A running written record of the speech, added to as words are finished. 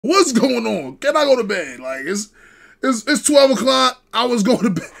What's going on? Can I go to bed? Like, it's 12 o'clock. I was going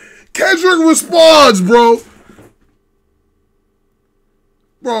to bed. Kendrick responds, bro.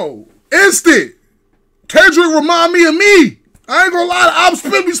 Bro, instant. Kendrick remind me of me. I ain't gonna lie.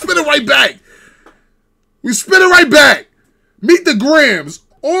 We spin it right back. We spin it right back. Meet the Grams.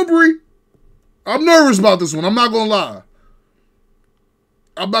 Aubrey, I'm nervous about this one. I'm not gonna lie.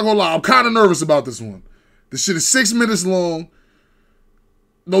 I'm kind of nervous about this one. This shit is 6 minutes long.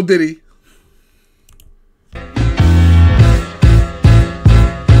 No Diddy.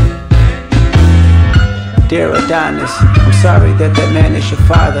 Dear Adonis, I'm sorry that man is your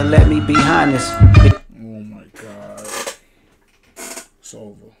father. Let me be honest. Oh my God. It's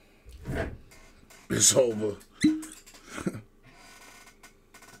over. It's over.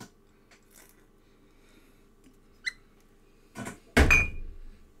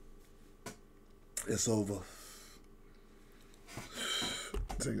 It's over.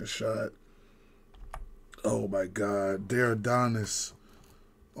 Take a shot. Oh my God. Dear Adonis.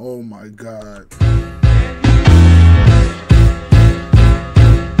 Oh my God.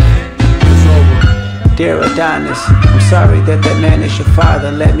 It's over. Dear Adonis, I'm sorry that man is your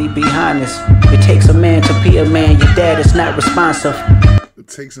father. Let me be honest. It takes a man to be a man. Your dad is not responsive. It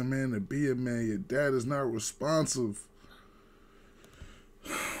takes a man to be a man. Your dad is not responsive.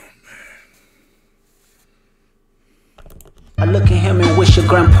 I look at him and wish your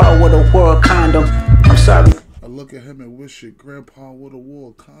grandpa would have wore a condom. I'm sorry. I look at him and wish your grandpa would have wore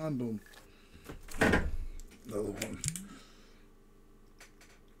a condom. Another one.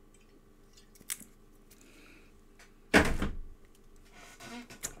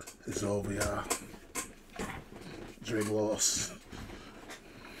 It's over, y'all. Drake lost.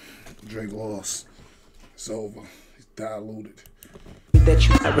 Drake lost. It's over. He's diluted. That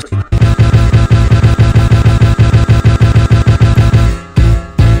you never.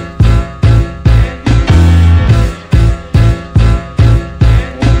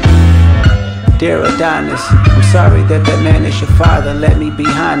 Dear Adonis, I'm sorry that man is your father. Let me be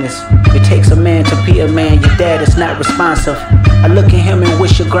honest. It takes a man to be a man. Your dad is not responsive. I look at him and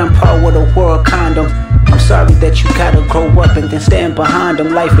wish your grandpa would have wore a condom. I'm sorry that you gotta grow up and then stand behind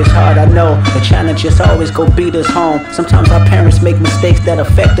him. Life is hard, I know. The challenges always go beat us home. Sometimes our parents make mistakes that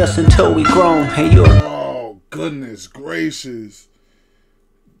affect us until we grown. And you're... Oh, goodness gracious.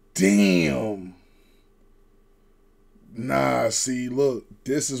 Damn. Nah, see, look,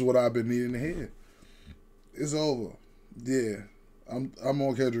 this is what I've been needing to hear. It's over. Yeah, I'm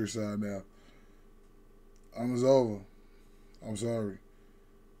on Kendrick's side now. It's over. I'm sorry.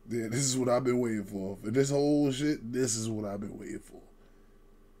 Yeah, this is what I've been waiting for. For this whole shit, this is what I've been waiting for.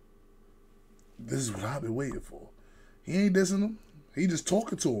 This is what I've been waiting for. He ain't dissing him. He just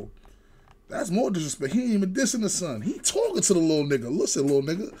talking to him. That's more disrespect. He ain't even dissing the son. He talking to the little nigga. Listen, little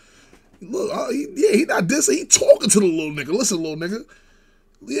nigga. Look, he not dissing. He talking to the little nigga. Listen, little nigga.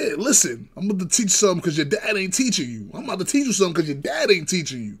 Yeah, listen. I'm about to teach you something because your dad ain't teaching you. I'm about to teach you something because your dad ain't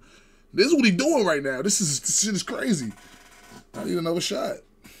teaching you. This is what he doing right now. This shit is crazy. I need another shot.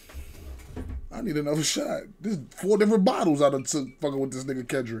 I need another shot. There's 4 different bottles I done took fucking with this nigga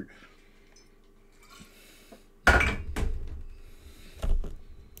Kendrick.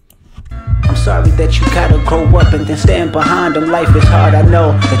 Sorry that you gotta grow up and then stand behind them. Life is hard, I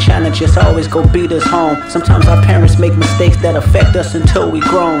know. The challenges always go beat us home. Sometimes our parents make mistakes that affect us until we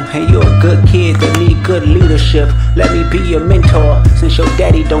grown. And you're a good kid that need good leadership. Let me be your mentor, since your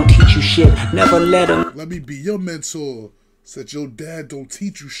daddy don't teach you shit. Never let him. Let me be your mentor, since your dad don't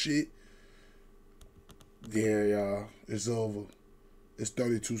teach you shit. Yeah, y'all. It's over. It's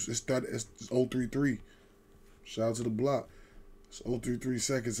 32. It's 033. Shout out to the block. It's 033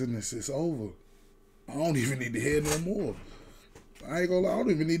 seconds in this. It's over. I don't even need to hear no more. I ain't gonna lie. I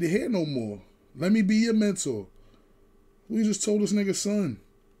don't even need to hear no more. Let me be your mentor. We just told this nigga son.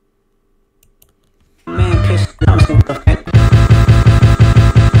 Man, piss comes with the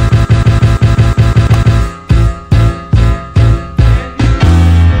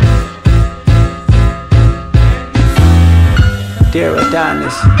Dear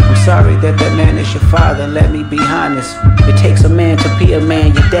Adonis, I'm sorry that man is your father. Let me be honest. It takes a man to be a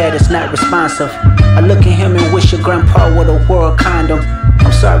man. Your dad is not responsive. I look at him and wish your grandpa would have wore a condom.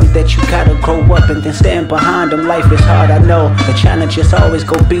 I'm sorry that you gotta grow up and then stand behind him. Life is hard, I know. The challenges always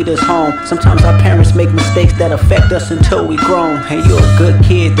go beat us home. Sometimes our parents make mistakes that affect us until we grown. And you're a good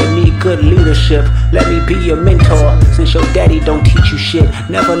kid that need good leadership. Let me be your mentor, since your daddy don't teach you shit.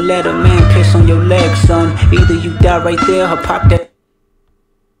 Never let a man piss on your leg, son. Either you die right there or pop that.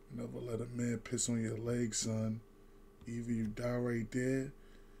 Never let a man piss on your leg, son. Either you die right there.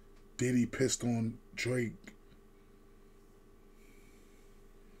 Diddy pissed on Drake.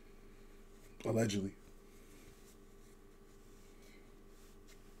 Allegedly.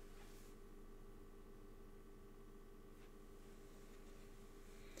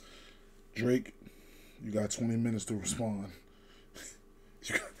 Drake, you got 20 minutes to respond.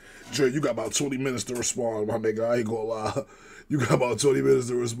 Drake, you got about 20 minutes to respond, my nigga. I ain't gonna lie. You got about 20 minutes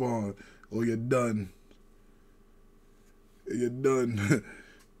to respond. Or you're done. You're done.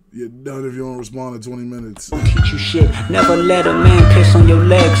 You're done if you don't respond in 20 minutes. Teach you shit. Never let a man piss on your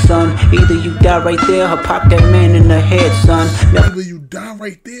leg, son. Either you die right there or pop that man in the head, son. Either you die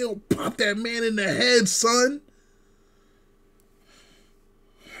right there or pop that man in the head, son.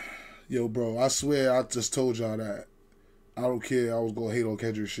 Yo, bro, I swear I just told y'all that. I don't care. I was gonna hate on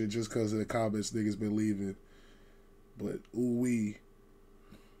Kendrick shit just because of the comments niggas been leaving. But ooh-wee.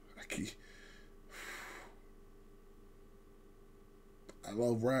 I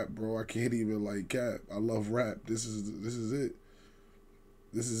love rap, bro. I can't even like cap. I love rap. This is it.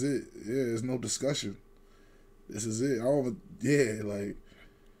 This is it. Yeah, there's no discussion. This is it. Like.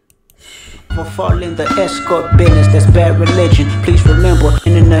 Never fall in the escort business, that's bad religion. Please remember,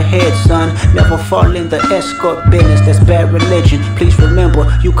 and in the head, son. Never fall in the escort business, that's bad religion. Please remember,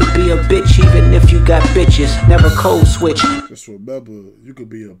 you could be a bitch even if you got bitches. Never code switch. Just remember, you could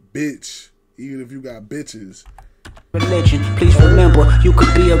be a bitch even if you got bitches. Religion, please remember, you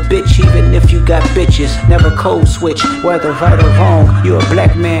could be a bitch even if you got bitches. Never code switch, whether right or wrong. You're a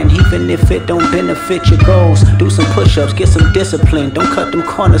black man, even if it don't benefit your goals. Do some push-ups, get some discipline. Don't cut them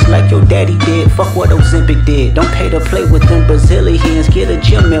corners like your daddy did. Fuck what Ozempic did. Don't pay to play with them Brazilians. Get a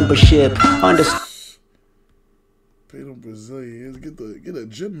gym membership. Pay them Brazilians. Get a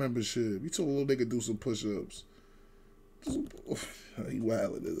gym membership. You told a little nigga do some push-ups. He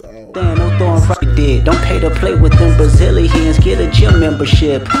wildin' his out. No throwing rocks did. Don't pay to play with them Brazilians. Get a gym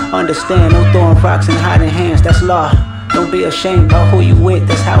membership. Understand, no throwing rocks and hiding hands. That's law. Don't be ashamed about who you with.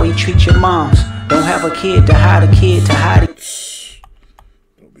 That's how he treat your moms. Don't have a kid to hide a kid to hide it.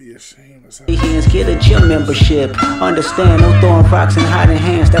 Don't be ashamed. That's how get a gym membership. Understand, no throwing rocks and hiding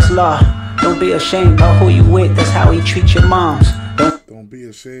hands. That's law. Don't be ashamed about who you with. That's how he treat your moms. Don't be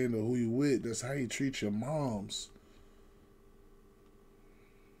ashamed of who you with. That's how you treat your moms.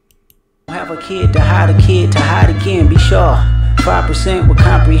 Have a kid to hide again, be sure 5% will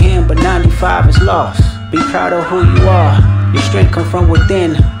comprehend, but 95 is lost. Be proud of who you are. Your strength come from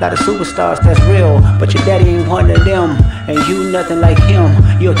within. A lot of superstars that's real, but your daddy ain't one of them. And you nothing like him.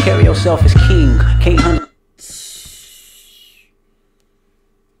 You'll carry yourself as king. Can't hunt.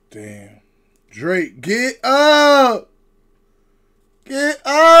 Damn. Drake, get up! Get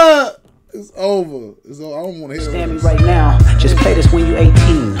up! It's over. It's over. I don't want to hear Stand me right now. Just play this when you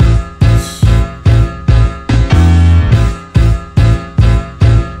 18.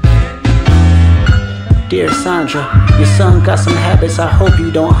 Dear Sandra, your son got some habits, I hope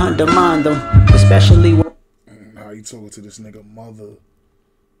you don't undermine them. Especially when... How you talking to this nigga mother?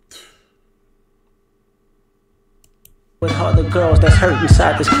 With all the girls that's hurt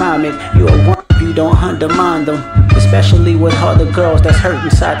inside this climate, you a one if you don't undermine them. Especially with all the girls that's hurt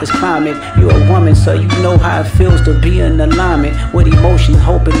inside this climate. You a woman, so you know how it feels to be in alignment with emotions,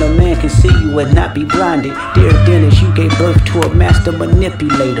 hoping a man can see you and not be blinded. Dear Dennis, you gave birth to a master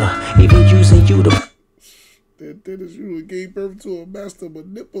manipulator, even using you to... Dennis, you gave birth to a master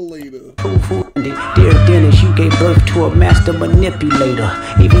manipulator. Dear Dennis, you gave birth to a master manipulator.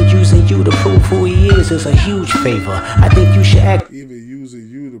 Even using you to prove who he is a huge favor. I think you should act. Even using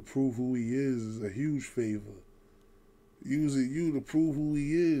you to prove who he is a huge favor. Using you to prove who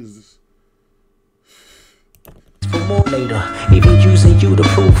he is. For more later, even using you to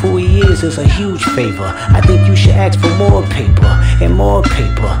prove who he is a huge favor. I think you should ask for more paper and more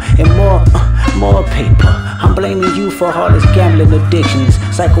paper and more paper. I'm blaming you for all his gambling addictions,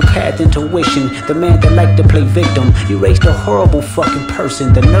 psychopath intuition, the man that liked to play victim. You raised a horrible fucking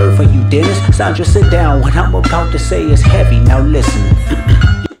person. The nerve of you, Dennis. Sandra, sit down. What I'm about to say is heavy. Now listen.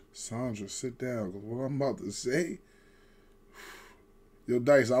 Sandra, sit down. What I'm about to say. Yo,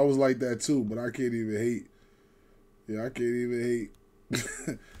 Dice, I was like that too, but I can't even hate. Yeah, I can't even hate.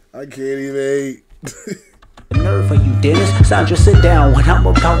 I can't even hate. The nerve of you, Dennis. Sandra, sit down. What I'm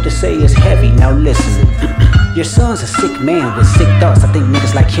about to say is heavy. Now listen. Your son's a sick man with sick thoughts. I think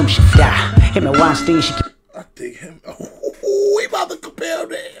niggas like him should die. Him and Weinstein should... I think him... Oh, he about to compare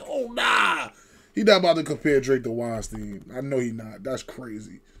that. Oh, nah. He not about to compare Drake to Weinstein. I know he not. That's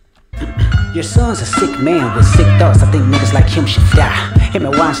crazy. Your son's a sick man with sick thoughts. I think niggas like him should die. Him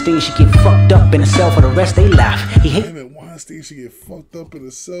and Weinstein should get fucked up in a cell for the rest of their life. Him and Weinstein should get fucked up in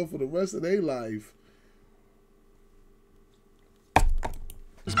a cell for the rest of their life.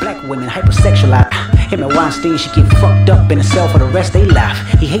 Black women hypersexualized. Him and Weinstein should get fucked up in a cell for the rest of their life.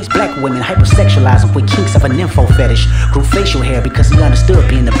 He hates black women hypersexualizing with kinks of a nympho fetish. Grew facial hair because he understood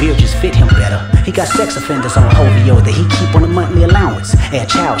being the beard just fit him better. He got sex offenders on Hovio that he keep on a monthly allowance. And a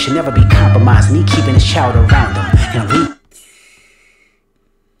child should never be compromised, and he keeping his child around him. And the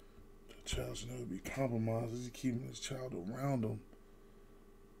child should never be compromised. He's keeping his child around him.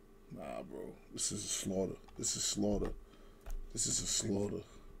 Nah, bro. This is a slaughter. This is slaughter. This is a slaughter.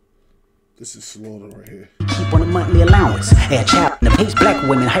 This is slaughter right here. Keep on a monthly allowance. And a child hates black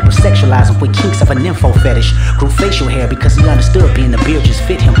women hypersexualizing with kinks of a nympho fetish. Grew facial hair because he understood being the beard just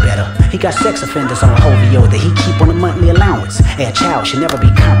fit him better. He got sex offenders on Hovio that he keep on a monthly allowance. And a child should never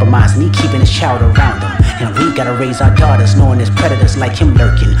be compromised, and he keeping his child around him. And we gotta raise our daughters knowing there's predators like him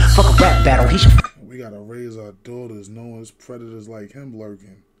lurking. Fuck a rap battle, he should. We gotta raise our daughters knowing there's predators like him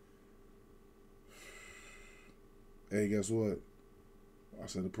lurking. Hey, guess what? I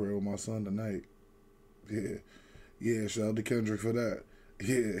said a prayer with my son tonight. Yeah, shout out to Kendrick for that.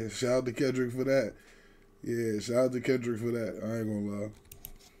 Yeah, shout out to Kendrick for that. Yeah, shout out to Kendrick for that. I ain't gonna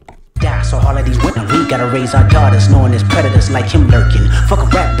lie. Die, so all of these women, we gotta raise our daughters knowing there's predators like him lurking. Fuck a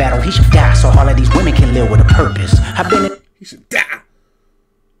rap battle, he should die, so all of these women can live with a purpose. I've been in. He should die.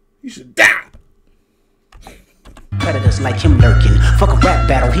 He should die. Predators like him lurking. Fuck a rap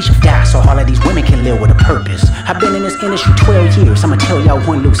battle, he should die, so all of these women can live with a purpose. I've been in this industry 12 years, I'ma tell y'all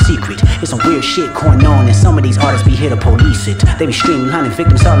one little secret. There's some weird shit going on, and some of these artists be here to police it. They be streamlining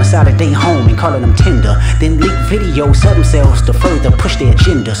victims all inside of their home and calling them tender. Then leak videos of themselves to further push their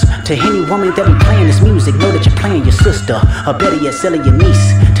agendas. To any woman that be playing this music, know that you're playing your sister. Or better yet, selling your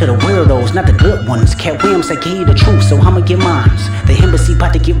niece to the weirdos, not the good ones. Cat Williams, I gave you the truth, so I'ma get mines. The embassy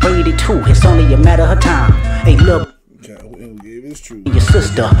about to get raided too, it's only a matter of time. Hey, look. Your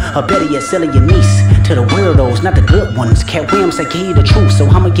sister, or better yet, selling your niece to the weirdos, not the good ones. Cat Williams, I gave you the truth, so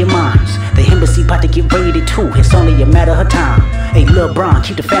I'ma get mines. The embassy about to get raided too, it's only a matter of time. Hey, Lil Bron,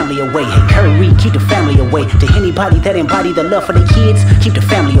 keep the family away. Hey, Curry, keep the family away. To anybody that embody the love for the kids, keep the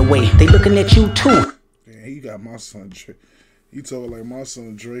family away. They looking at you too. Yeah, you got my son Drake. You talking like my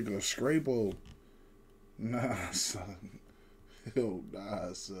son Drake or Scrapo? Nah, son. Yo,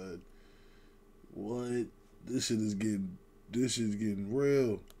 nah, son. What? This shit is getting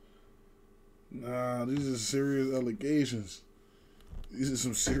real. Nah, these are serious allegations. These are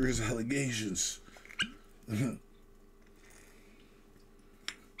some serious allegations.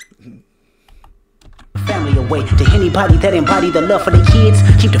 Family away. To anybody that embody the love for the kids,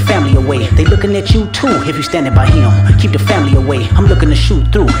 keep the family away. They looking at you too if you standing by him. Keep the family away. I'm looking to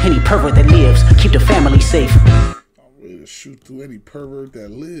shoot through any pervert that lives. Keep the family safe. I'm ready to shoot through any pervert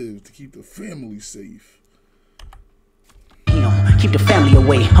that lives to keep the family safe. Keep the family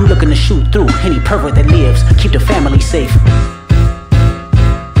away. I'm looking to shoot through any pervert that lives. Keep the family safe.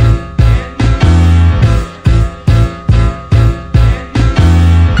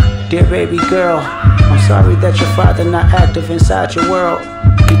 Dear baby girl, I'm sorry that your father not active inside your world.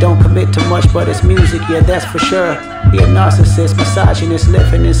 He don't commit to much but his music, yeah, that's for sure. He a narcissist, misogynist,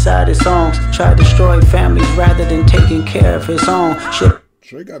 living inside his songs. Try to destroy families rather than taking care of his own.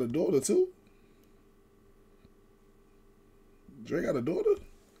 Drake got a daughter too? Drake got a daughter?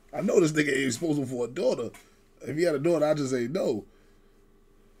 I know this nigga ain't responsible for a daughter. If he had a daughter, I just say no.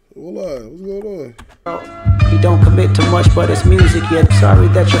 Hold on, what's going on? He don't commit to much but his music, yet sorry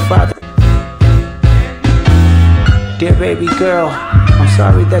that your father. Dear baby girl, I'm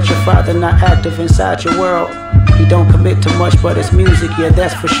sorry that your father not active inside your world. He don't commit to much but his music, yeah,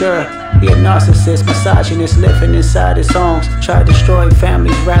 that's for sure. He a narcissist, misogynist, living inside his songs. Try to destroy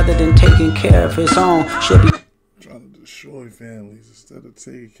families rather than taking care of his own. Should be destroy families instead of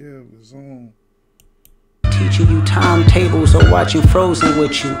taking care of his own. Teaching you timetables or watching Frozen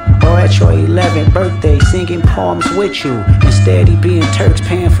with you, or at your 11th birthday singing poems with you. Instead he being Turks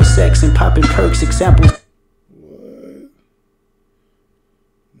paying for sex and popping perks. Examples. What?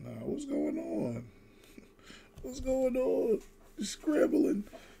 Nah, what's going on? What's going on? Scrambling.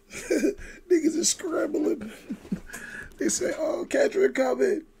 Niggas is scrambling. They say, oh, Kendrick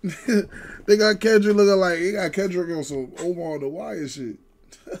coming. They got Kendrick looking like, he got Kendrick on some Omar on the Wire shit.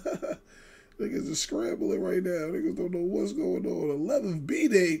 Niggas is scrambling right now. Niggas don't know what's going on. 11th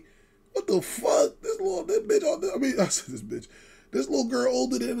B-Day. What the fuck? This bitch, I said this bitch. This little girl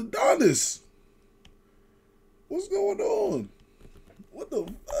older than Adonis. What's going on? What the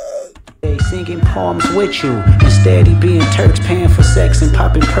fuck? Singing poems with you. Instead he being Turks paying for sex and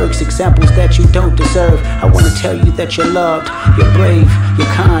popping perks. Examples that you don't deserve. I want to tell you that you're loved, you're brave, you're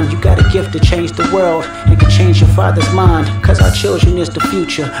kind. You got a gift to change the world and can change your father's mind. Cause our children is the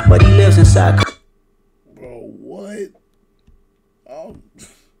future, but he lives inside. Bro, what?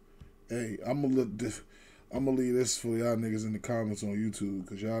 Hey, I'm gonna leave this for y'all niggas in the comments on YouTube,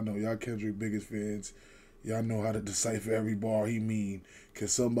 because y'all know y'all Kendrick biggest fans. Y'all know how to decipher every bar he mean. Can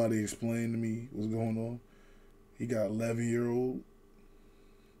somebody explain to me what's going on? He got 11-year-old.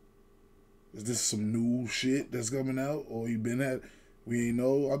 Is this some new shit that's coming out, or he been at? We ain't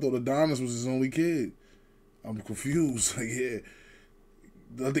know. I thought Adonis was his only kid. I'm confused. Like, yeah,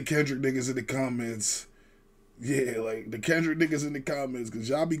 the other Kendrick niggas in the comments. Yeah, like the Kendrick niggas in the comments, because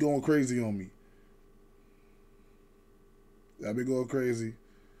y'all be going crazy on me. Y'all be going crazy.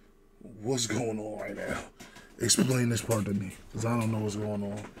 What's going on right now? Explain this part to me, because I don't know what's going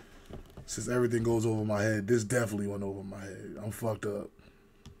on. Since everything goes over my head, this definitely went over my head. I'm fucked up.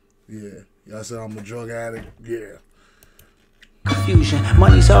 Yeah. Y'all said I'm a drug addict. Yeah. Confusion.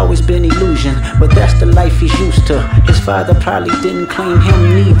 Money's always been illusion, but that's the life he's used to. His father probably didn't claim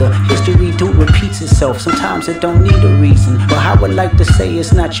him neither. History do repeats itself. Sometimes it don't need a reason. But I would like to say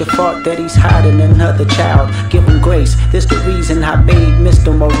it's not your fault that he's hiding another child. Give him grace. This the reason I made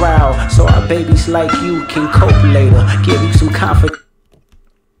Mr. Morale, so our babies like you can cope later. Give you some confidence.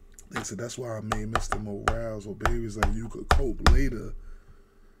 They said that's why I made Mr. Morale, so babies like you could cope later.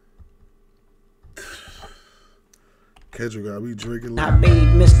 Kendrick got me drinking. I made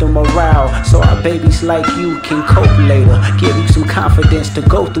Mr. Morale, so our babies like you can cope later. Give you some confidence to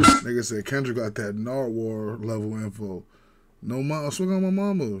go through. Nigga said Kendrick got that Narwhal level info. No mom, swing on my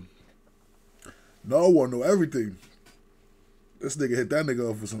mama. Narwhal know everything. This nigga hit that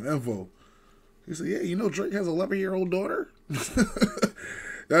nigga up for some info. He said, yeah, you know Drake has an 11-year-old daughter? That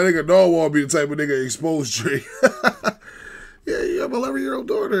nigga Narwhal be the type of nigga expose Drake. Yeah, you have an 11-year-old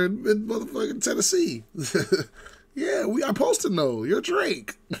daughter in motherfucking Tennessee. Yeah, I'm supposed to know. You're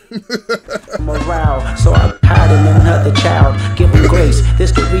Drake. Morale, so I'm hiding another child. Give him grace.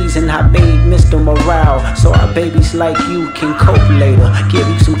 This the reason I made Mr. Morale, so our babies like you can cope later. Give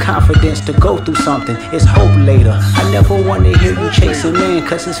you some confidence to go through something. It's hope later. I never want to hear you chasing man,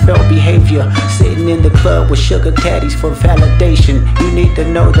 cause it's felt behavior. Sitting in the club with sugar caddies for validation. You need to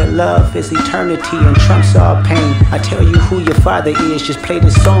know that love is eternity and trumps all pain. I tell you who your father is, just play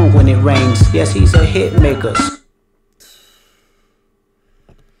the song when it rains. Yes, he's a hit maker.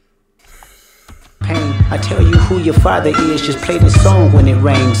 I tell you who your father is, just play this song when it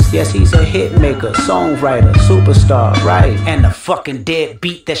rains. Yes, he's a hit maker, songwriter, superstar, right? And a fucking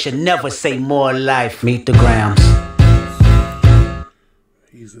deadbeat that should never say more life. Meet the Grams.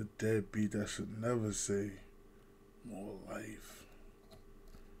 He's a deadbeat that should never say more life.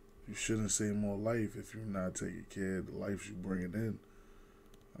 You shouldn't say more life if you're not taking care of the life you bringing in.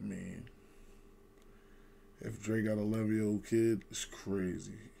 I mean, if Drake got an 11-year-old kid, it's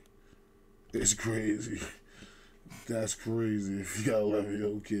crazy. It's crazy. That's crazy if you got an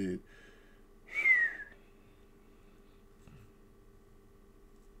 11-year-old kid.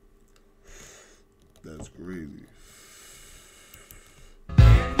 That's crazy.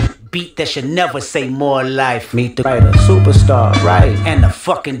 Beat that should never say more life. Meet the writer, superstar, right? And a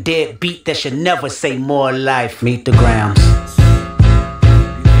fucking dead beat that should never say more life. Meet the Grams.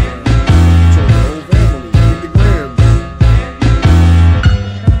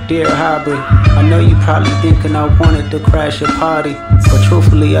 Dear Hybrid, I know you probably thinking I wanted to crash your party, but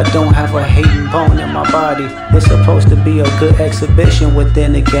truthfully I don't have a hating bone in my body. It's supposed to be a good exhibition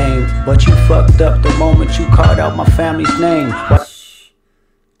within the game, but you fucked up the moment you called out my family's name.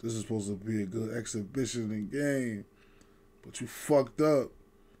 This is supposed to be a good exhibition and game, but you fucked up.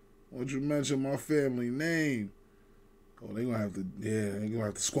 Why'd you mention my family name? Oh, they gonna have to, yeah, they gonna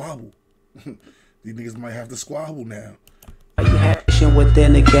have to squabble. These niggas might have to squabble now. You had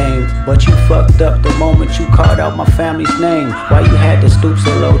within the game, but you fucked up the moment you called out my family's name. Why you had to stoop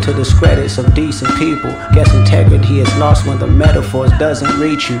so low to discredit some decent people? Guess integrity is lost when the metaphors doesn't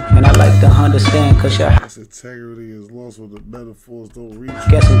reach you. And I like to understand cause your Guess integrity is lost when the metaphors don't reach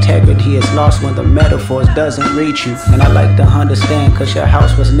you. Guess integrity is lost when the metaphors doesn't reach you. And I like to understand cause your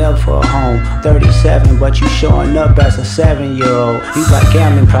house was never a home. 37 but you showing up as a 7-year-old. You got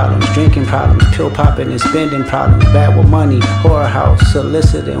gambling problems, drinking problems, pill popping and spending problems, bad with money, whorehouse,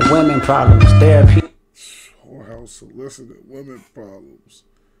 soliciting women problems, therapy. Whorehouse, soliciting women problems,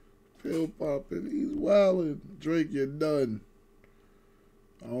 pill popping, he's wildin'. Drake, you're done.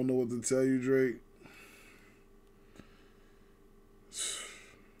 I don't know what to tell you, Drake.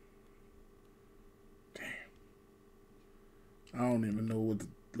 Damn. I don't even know what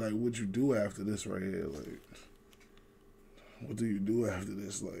what you do after this right here. Like, what do you do after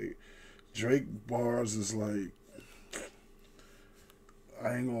this? Like, Drake bars is like,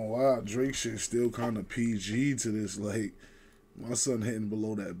 I ain't gonna lie, Drake shit still kind of PG to this. Like, my son hitting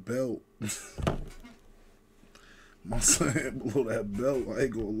below that belt. My son below that belt. I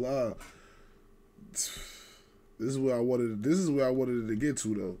ain't gonna lie. This is where I wanted. This is where I wanted it to get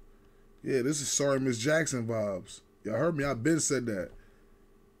to though. Yeah, this is Sorry Miss Jackson vibes. Y'all heard me? I been said that.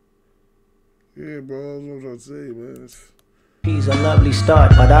 Yeah, bro. That's what I'm trying to say, man. He's a lovely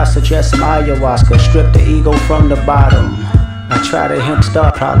start, but I suggest some ayahuasca. Strip the ego from the bottom. I try to hemp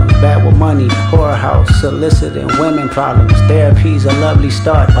start problems, bad with money, whorehouse, soliciting women problems. Therapy's a lovely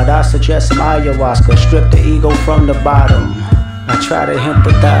start, but I suggest some ayahuasca. Strip the ego from the bottom. I try to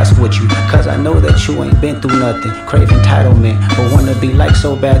empathize with you, cause I know that you ain't been through nothing. Crave entitlement, but wanna be like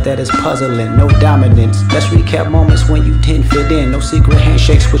so bad that it's puzzling. No dominance, let's recap moments when you didn't fit in. No secret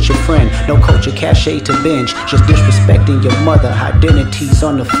handshakes with your friend, no culture cachet to binge. Just disrespecting your mother, identities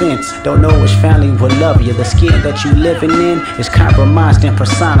on the fence. Don't know which family will love you. The skin that you living in is compromised in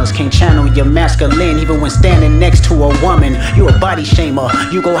personas. Can't channel your masculine even when standing next to a woman. You a body shamer,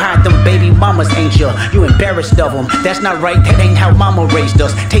 you go hide them baby mamas, ain't you? You embarrassed of them, that's not right, that ain't how mama raised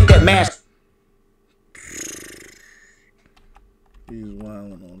us. Take that mask. He's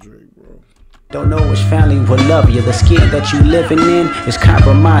wilding on Drake, bro. Don't know which family will love you. The skin that you living in is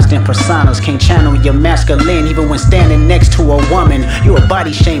compromised in personas. Can't channel your masculine even when standing next to a woman. You a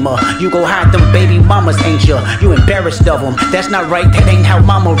body shamer, you go hide them baby mamas, ain't you? You embarrassed of them, that's not right, that ain't how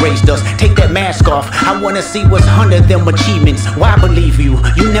mama raised us. Take that mask off, I wanna see what's under them achievements. Why believe you?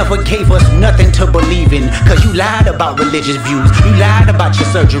 You never gave us nothing to believe in. Cause you lied about religious views, you lied about your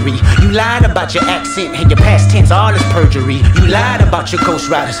surgery, you lied about your accent and your past tense, all is perjury. You lied about your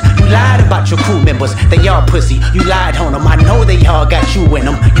ghostwriters, you lied about your crew members, they all pussy. You lied on them, I know they all got you in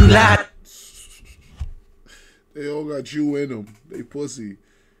them. You lied. They all got you in them. They pussy.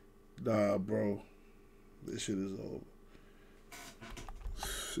 Nah, bro. This shit is over.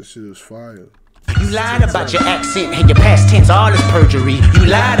 This shit is fire. You lied about your accent and your past tense, all is perjury. You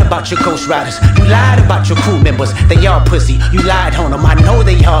lied about your ghostwriters, you lied about your crew members, they all pussy. You lied on them, I know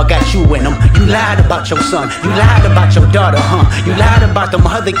they all got you in them. You lied about your son, you lied about your daughter, huh? You lied about them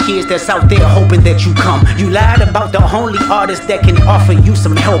other kids that's out there hoping that you come. You lied about the only artist that can offer you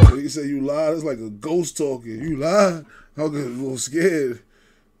some help. He said you lied, it's like a ghost talking. You lied? I'm getting a little scared.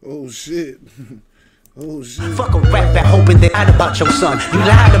 Oh shit. Oh shit. Fuck a rap that hoping they lied about your son. You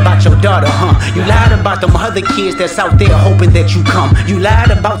lied about your daughter, huh? You lied about them other kids that's out there hoping that you come. You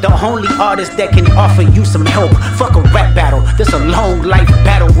lied about the only artist that can offer you some help. Fuck a rap battle, this a long life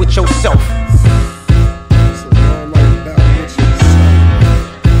battle with yourself. It's a long life battle with yourself.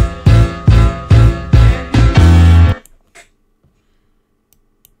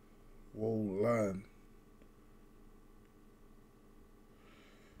 Whoa, line.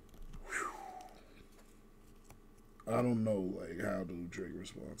 I don't know, like, how do Drake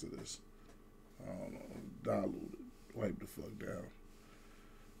respond to this? I don't know. Dilute it. Wipe the fuck down.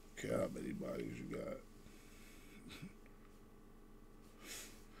 Okay, how many bodies you got?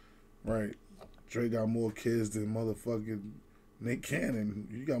 Right. Drake got more kids than motherfucking Nick Cannon.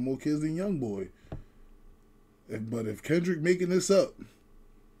 You got more kids than Youngboy. But if Kendrick making this up,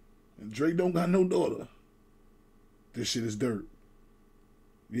 and Drake don't got no daughter, this shit is dirt.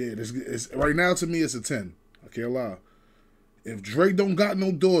 Yeah, this is, right now to me it's a 10. I can't lie. If Drake don't got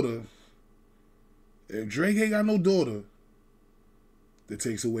no daughter, if Drake ain't got no daughter, that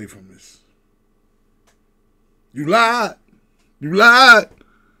takes away from this. You lied. You lied.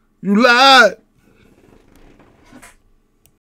 You lied.